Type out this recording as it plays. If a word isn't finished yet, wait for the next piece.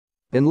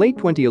In late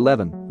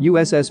 2011,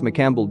 USS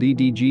McCampbell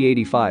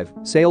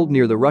DDG-85 sailed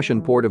near the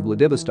Russian port of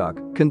Vladivostok,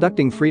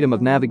 conducting freedom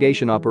of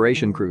navigation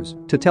operation cruise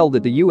to tell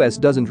that the US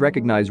doesn't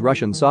recognize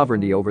Russian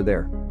sovereignty over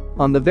there.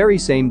 On the very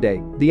same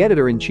day, the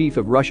editor-in-chief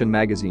of Russian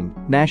magazine,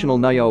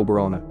 Natsionalnaya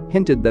Oborona,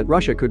 hinted that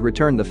Russia could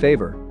return the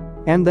favor.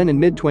 And then in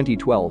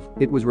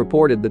mid-2012, it was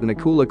reported that an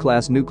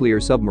Akula-class nuclear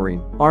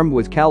submarine, armed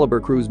with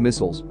Kalibr cruise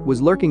missiles,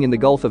 was lurking in the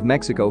Gulf of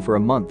Mexico for a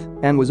month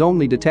and was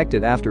only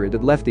detected after it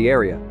had left the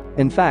area.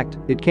 In fact,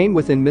 it came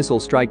within missile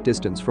strike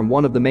distance from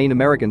one of the main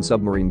American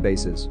submarine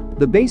bases.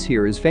 The base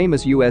here is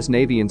famous U.S.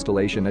 Navy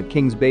installation at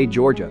Kings Bay,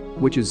 Georgia,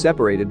 which is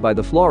separated by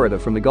the Florida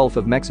from the Gulf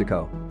of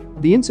Mexico.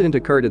 The incident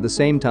occurred at the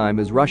same time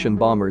as Russian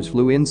bombers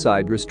flew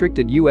inside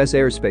restricted U.S.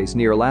 airspace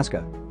near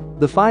Alaska.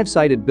 The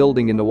five-sided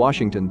building in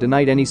Washington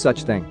denied any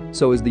such thing,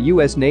 so as the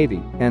U.S.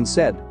 Navy, and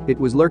said it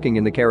was lurking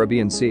in the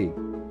Caribbean Sea.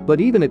 But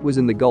even it was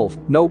in the Gulf,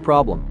 no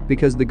problem,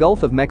 because the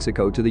Gulf of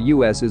Mexico to the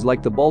U.S. is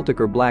like the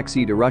Baltic or Black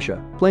Sea to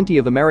Russia, plenty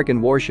of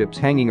American warships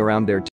hanging around there too.